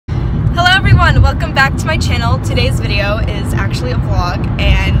everyone, welcome back to my channel. Today's video is actually a vlog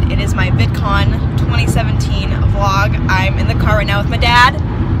and it is my Vidcon 2017 vlog. I'm in the car right now with my dad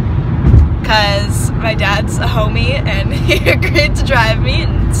because my dad's a homie and he agreed to drive me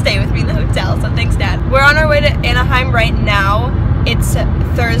and stay with me in the hotel, so thanks Dad. We're on our way to Anaheim right now. It's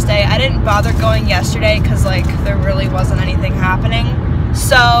Thursday. I didn't bother going yesterday because there really wasn't anything happening.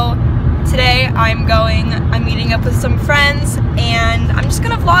 So today I'm meeting up with some friends and I'm just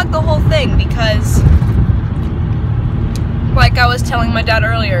gonna vlog the whole thing because, like I was telling my dad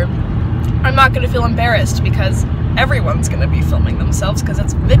earlier, I'm not gonna feel embarrassed because everyone's gonna be filming themselves because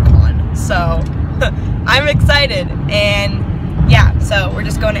it's VidCon. So I'm excited, and yeah, so we're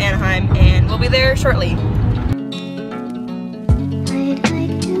just going to Anaheim and we'll be there shortly.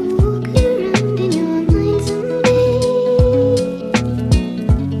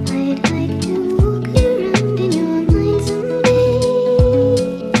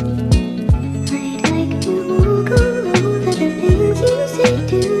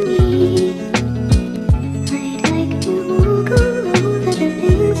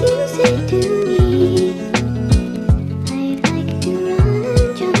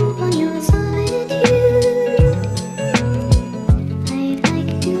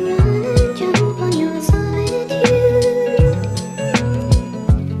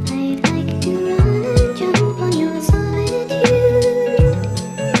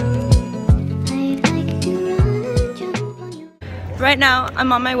 Right now,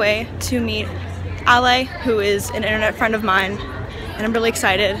 I'm on my way to meet Ale, who is an internet friend of mine, and I'm really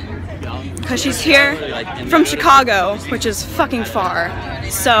excited because she's here from Chicago, which is fucking far.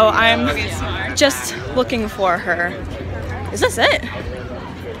 So I'm just looking for her. Is this it?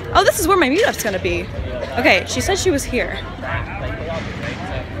 Oh, this is where my meetup's gonna be. Okay, she said she was here.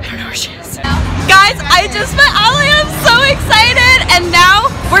 I don't know where she is. Guys, I just met Ale. I'm so excited, and now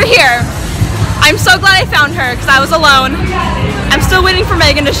we're here. I'm so glad I found her because I was alone. I'm still waiting for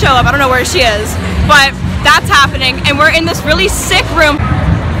Megan to show up. I don't know where she is, but that's happening, and we're in this really sick room.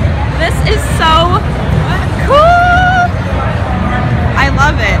 This is so cool. I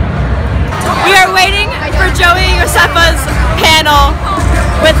love it. We are waiting for Joey Yosefa's panel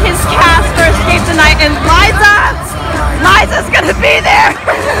with his cast for Escape Tonight, and Liza's gonna be there.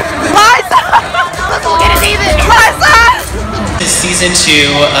 Liza! Liza! Season 2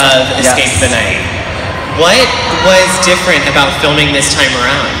 of Escape the Night. What was different about filming this time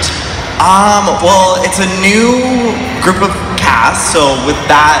around? Well, it's a new group of cast, so with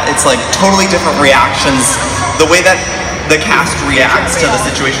that, it's totally different reactions. The way that the cast reacts to the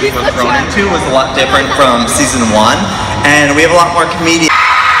situation we're thrown into was a lot different from season 1, and we have a lot more comedians.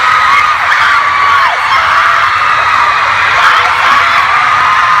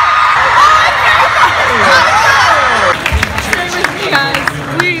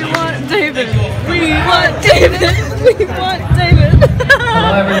 We want David.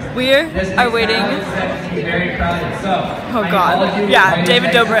 We are waiting. Oh God. Yeah,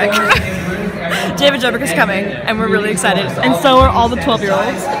 David Dobrik. David Dobrik is coming, and we're really excited. And so are all the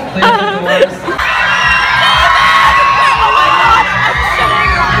 12-year-olds.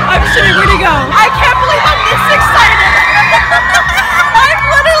 I'm shitting. Where'd he go? I can't believe I'm this excited. I'm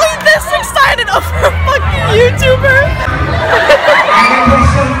literally this excited over a fucking YouTuber. I have a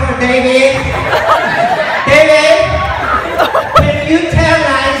question for David. David, can you tell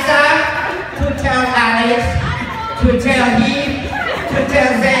Liza to tell Alex, to tell him, to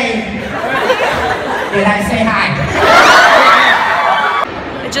tell Zane? Did I say hi?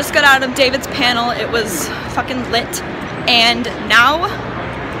 I just got out of David's panel. It was fucking lit. And now,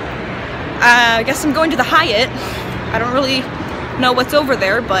 I guess I'm going to the Hyatt. I don't really know what's over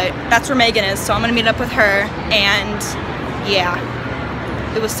there, but that's where Megan is, so I'm gonna meet up with her. And yeah,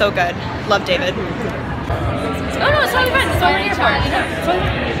 it was so good. Love David. Oh no, it's totally fine. It's already your part. As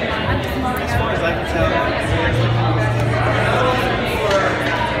far as I can tell.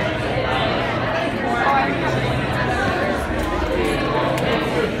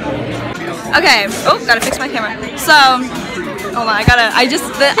 Okay. Oh, gotta fix my camera. So, hold on.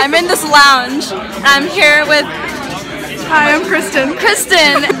 I'm in this lounge, and I'm here with. Hi, I'm Kristen.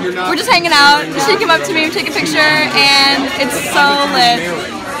 Kristen. We're just hanging out. She came up to me, take a picture, and it's so lit.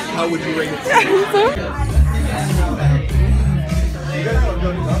 How would you rate it?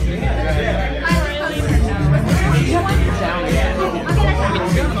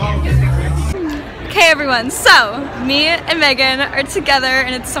 Okay everyone, so me and Megan are together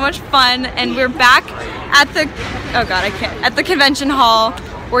and it's so much fun, and we're back at the at the convention hall.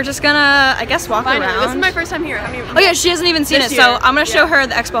 We're just gonna, I guess, walk around. This is my first time here. Oh yeah, she hasn't even seen it, so I'm gonna show her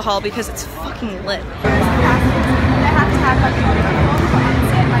the expo hall because it's fucking lit.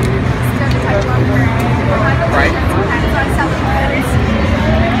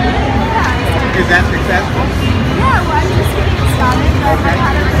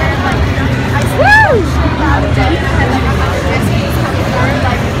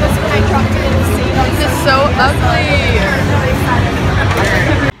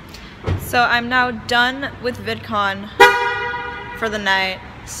 So I'm now done with VidCon for the night.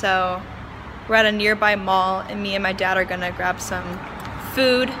 So we're at a nearby mall and me and my dad are gonna grab some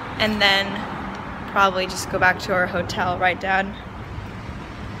food and then probably just go back to our hotel, right Dad?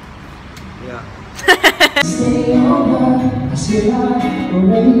 Yeah.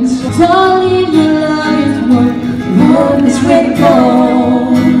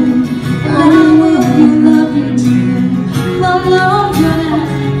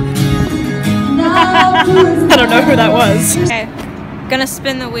 I don't know who that was. Okay, gonna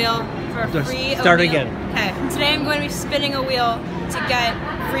spin the wheel for a free Start O'Neill. again. Okay, today I'm going to be spinning a wheel to get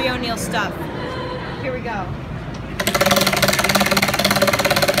free O'Neill stuff. Here we go.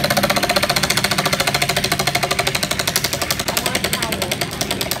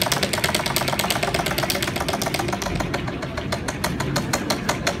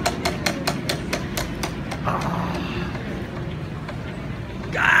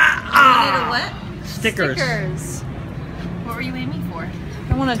 What? Stickers. Stickers. What were you aiming for?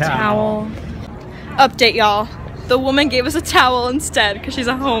 I want a towel. Update, y'all. The woman gave us a towel instead because she's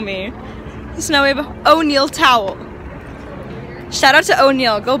a homie. So now we have an O'Neill towel. Shout out to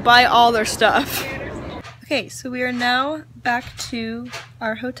O'Neill. Go buy all their stuff. Okay, so we are now back to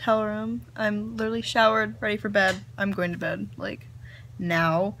our hotel room. I'm literally showered, ready for bed. I'm going to bed, like,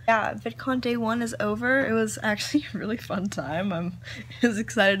 now. Yeah, VidCon day 1 is over. It was actually a really fun time. I'm as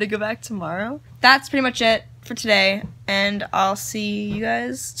excited to go back tomorrow. That's pretty much it for today, and I'll see you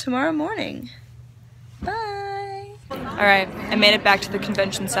guys tomorrow morning. Bye! Alright, I made it back to the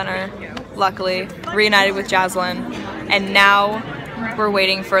convention center, luckily, reunited with Jaslyn, and now we're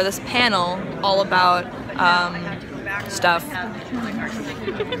waiting for this panel all about stuff. I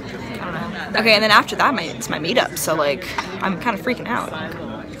don't know. Okay, and then after that, it's my meetup, so like, I'm kind of freaking out.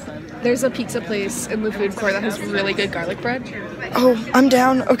 There's a pizza place in the food court that has really good garlic bread. Oh, I'm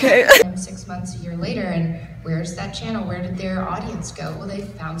down, okay. 6 months, a year later, and where's that channel? Where did their audience go? Well, they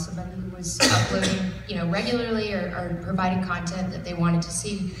found somebody who was uploading, regularly or providing content that they wanted to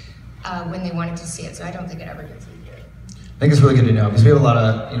see when they wanted to see it. So I don't think it ever gets easier. I think it's really good to know because we have a lot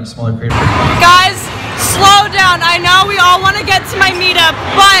of smaller creators. Guys, slow down. I know we all want to get to my meetup,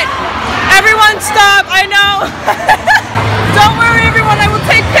 but everyone stop. I know. Don't worry, everyone. I will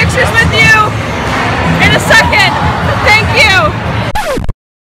take pictures with you in a second. Thank you.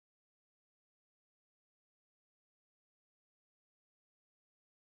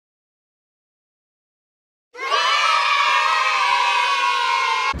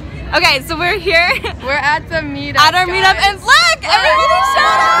 Okay, so we're here. We're at the meetup. At our meetup, and look, everybody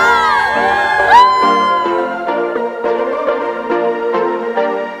showed up!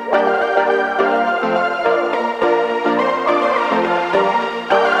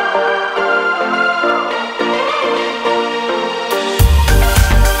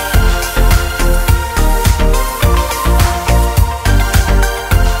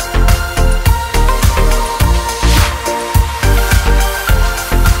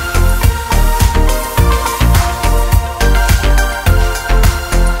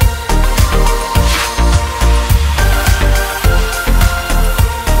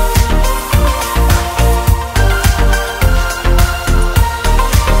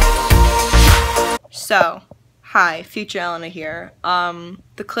 So, hi, future ellvna here.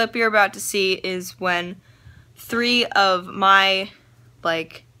 The clip you're about to see is when 3 of my,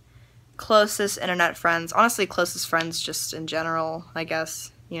 closest internet friends, honestly closest friends just in general, I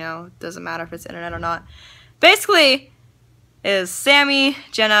guess, it doesn't matter if it's internet or not, basically is Sammy,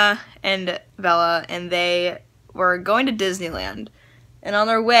 Jenna, and Bella, and they were going to Disneyland. And on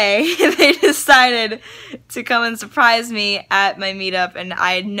their way, they decided to come and surprise me at my meetup, and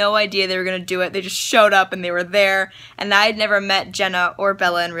I had no idea they were going to do it. They just showed up and they were there, and I had never met Jenna or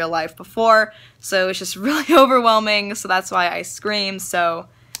Bella in real life before, so it was just really overwhelming, so that's why I screamed. So,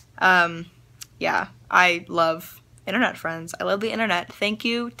 yeah, I love internet friends. I love the internet. Thank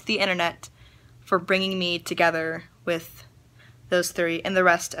you to the internet for bringing me together with those 3 and the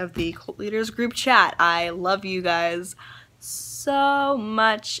rest of the Cult Leaders group chat. I love you guys so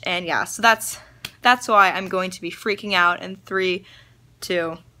much, and yeah, so that's why I'm going to be freaking out in 3,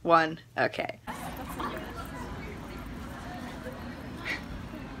 2, 1, okay.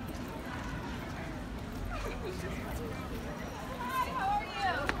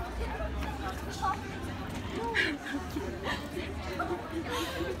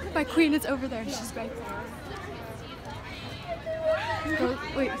 My queen is over there. She's right there. Go,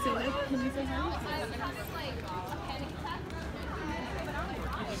 wait, say what? Can you say hi?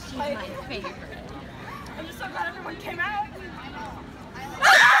 She's my favorite. I'm just so glad everyone came out. Oh my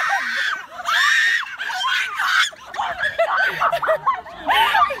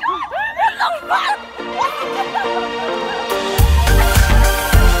god!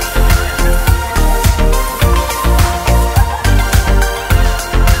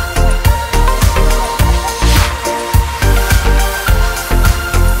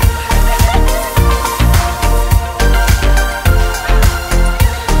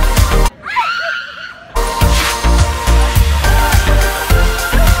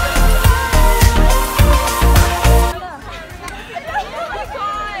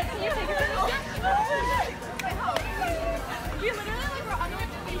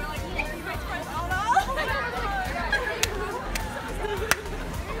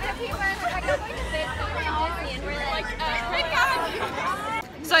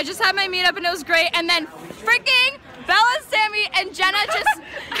 I just had my meetup and it was great, and then freaking Bella, Sammy, and Jenna just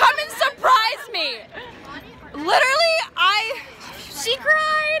come and surprise me. Literally, she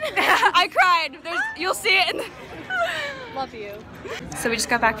cried. I cried. You'll see it in the love you. So we just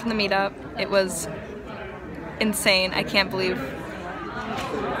got back from the meetup. It was insane. I can't believe.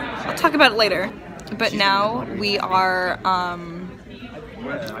 I'll talk about it later. But now we are,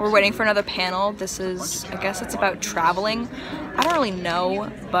 we're waiting for another panel. This is, I guess it's about traveling. I don't really know,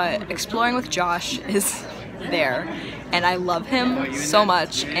 but Exploring with Josh is there. And I love him so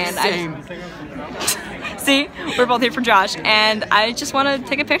much. And see, we're both here for Josh. And I just want to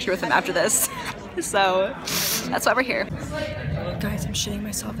take a picture with him after this. So that's why we're here. Guys, I'm shitting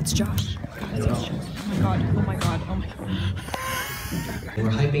myself. It's Josh. Guys, it's Josh. Oh my god, oh my god, oh my god. We're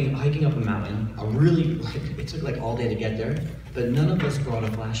hiking up a mountain. It took like all day to get there, but none of us brought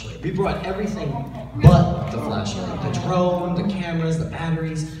a flashlight. We brought everything but the flashlight. The drone, the cameras, the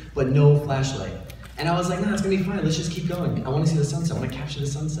batteries, but no flashlight. And I was like, nah, it's gonna be fine. Let's just keep going. I want to see the sunset. I want to capture the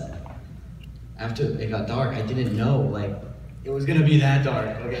sunset. After it got dark, I didn't know like it was gonna be that dark.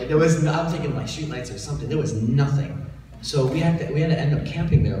 Okay, I'm thinking like street lights or something. There was nothing. So we had to end up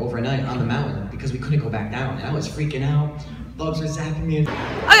camping there overnight on the mountain because we couldn't go back down. And I was freaking out. Bugs were zapping me.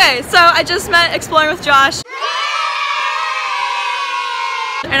 Okay, so I just met Exploring with Josh.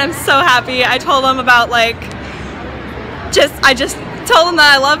 And I'm so happy. I told him about like, I just told him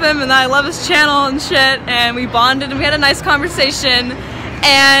that I love him and that I love his channel and shit. And we bonded and we had a nice conversation.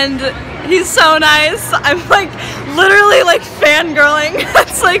 And he's so nice. I'm like literally like fangirling.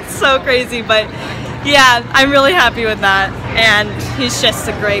 It's like so crazy, but yeah, I'm really happy with that, and he's just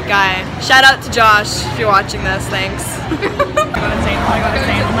a great guy. Shout out to Josh if you're watching this, thanks. Oh my god, insane, oh my god,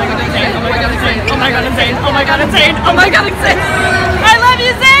 insane, oh my god, insane, oh my god, insane, oh my god, insane, oh my god, insane, oh my god, insane. I love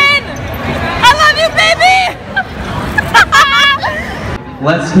you, Zane! I love you, baby!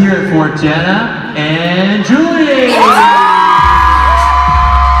 Let's hear it for Jenna and Julie!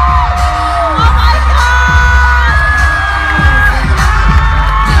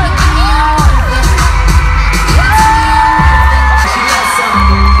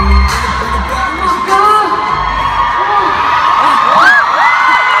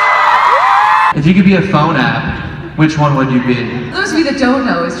 If you could be a phone app, which one would you be? For those of you that don't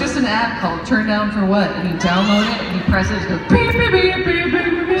know, it's just an app called Turn Down for What? And you download it and you press it, it goes beep, beep, beep, beep,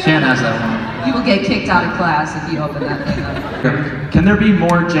 beep, beep. Shan has that one. You will get kicked out of class if you open that thing up. Can there be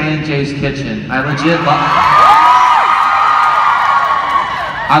more J&J's Kitchen? I legit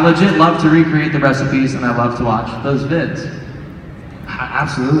love to recreate the recipes and I love to watch those vids.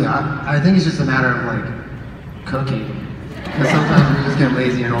 Absolutely. I think it's just a matter of like cooking. Because sometimes we just get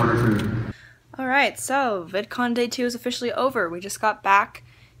lazy and order food. Alright, so VidCon day 2 is officially over. We just got back.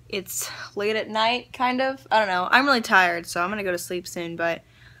 It's late at night, kind of. I don't know. I'm really tired, so I'm gonna go to sleep soon, but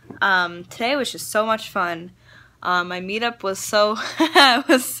today was just so much fun. My meetup was so,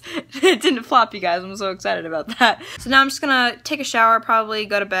 it didn't flop, you guys. I'm so excited about that. So now I'm just gonna take a shower, probably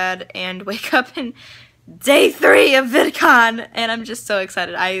go to bed, and wake up in day 3 of VidCon, and I'm just so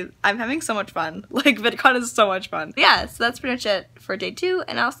excited. I'm having so much fun. Like, VidCon is so much fun. Yeah, so that's pretty much it for day 2,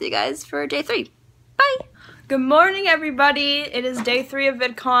 and I'll see you guys for day 3. Bye! Good morning, everybody. It is day 3 of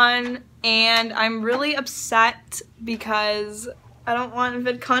VidCon, and I'm really upset because I don't want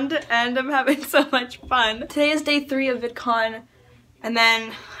VidCon to end. I'm having so much fun. Today is day 3 of VidCon, and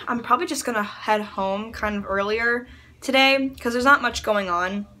then I'm probably just gonna head home kind of earlier today because there's not much going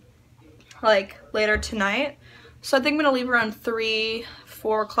on like later tonight. So I think I'm gonna leave around 3,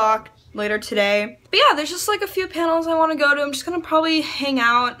 4 o'clock later today. But yeah, there's just like a few panels I wanna go to. I'm just gonna probably hang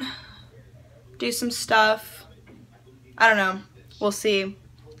out, do some stuff. I don't know, we'll see.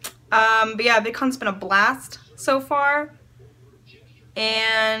 But yeah, VidCon's been a blast so far.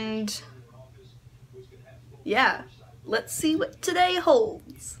 And yeah, let's see what today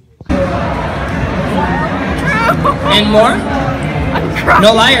holds. And more? I'm crying.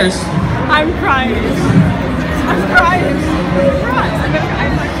 No liars. I'm crying. I'm crying.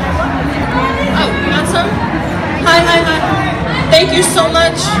 Oh, you want some? Hi. Thank you so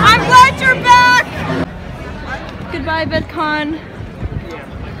much. I'm glad you're back. Goodbye, VidCon.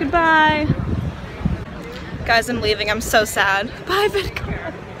 Goodbye. Guys, I'm leaving. I'm so sad. Bye,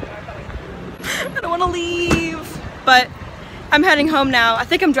 VidCon. I don't want to leave. But I'm heading home now. I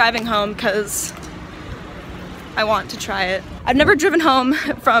think I'm driving home because I want to try it. I've never driven home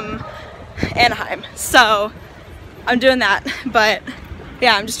from Anaheim, so I'm doing that. But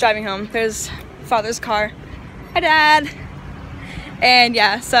yeah, I'm just driving home. There's father's car. Hi, Dad. And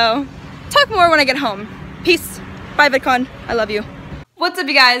yeah, so talk more when I get home. Peace. Bye, VidCon. I love you. What's up,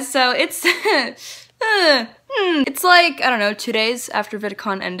 you guys? So it's It's like, I don't know, 2 days after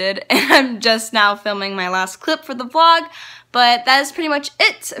Vidcon ended, and I'm just now filming my last clip for the vlog, but that is pretty much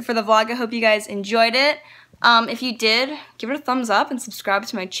it for the vlog. I hope you guys enjoyed it. If you did, give it a thumbs up and subscribe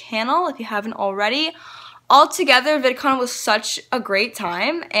to my channel if you haven't already. Altogether, Vidcon was such a great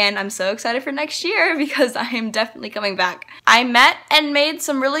time, and I'm so excited for next year because I am definitely coming back. I met and made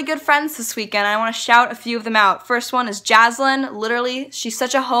some really good friends this weekend. I want to shout a few of them out. First one is Jaslyn. Literally, she's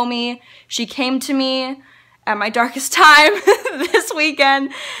such a homie. She came to me at my darkest time this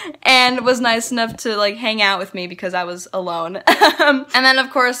weekend and was nice enough to like hang out with me because I was alone. And then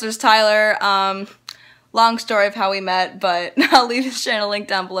of course there's Tyler. Long story of how we met, but I'll leave his channel link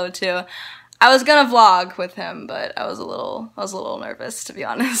down below too. I was gonna vlog with him, but I was a little nervous, to be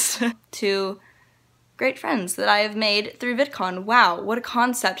honest. 2 great friends that I have made through Vidcon. Wow, what a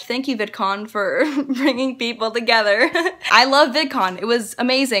concept. Thank you, Vidcon, for bringing people together. I love Vidcon. It was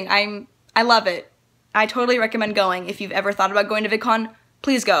amazing. I love it. I totally recommend going. If you've ever thought about going to Vidcon,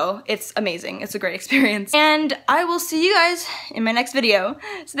 please go. It's amazing. It's a great experience. And I will see you guys in my next video.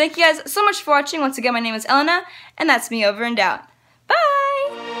 So thank you guys so much for watching. Once again, my name is ellvna, and that's me over and out. Bye!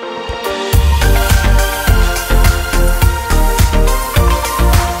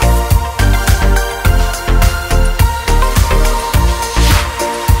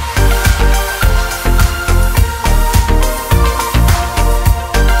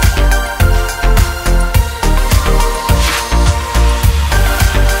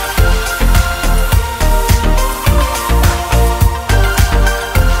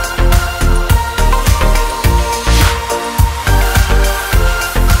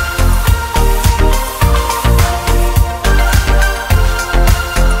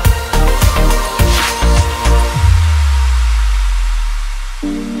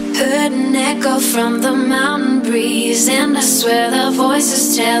 From the mountain breeze, and I swear the voice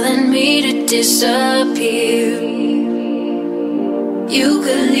is telling me to disappear. You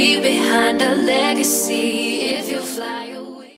could leave behind a legacy if you fly.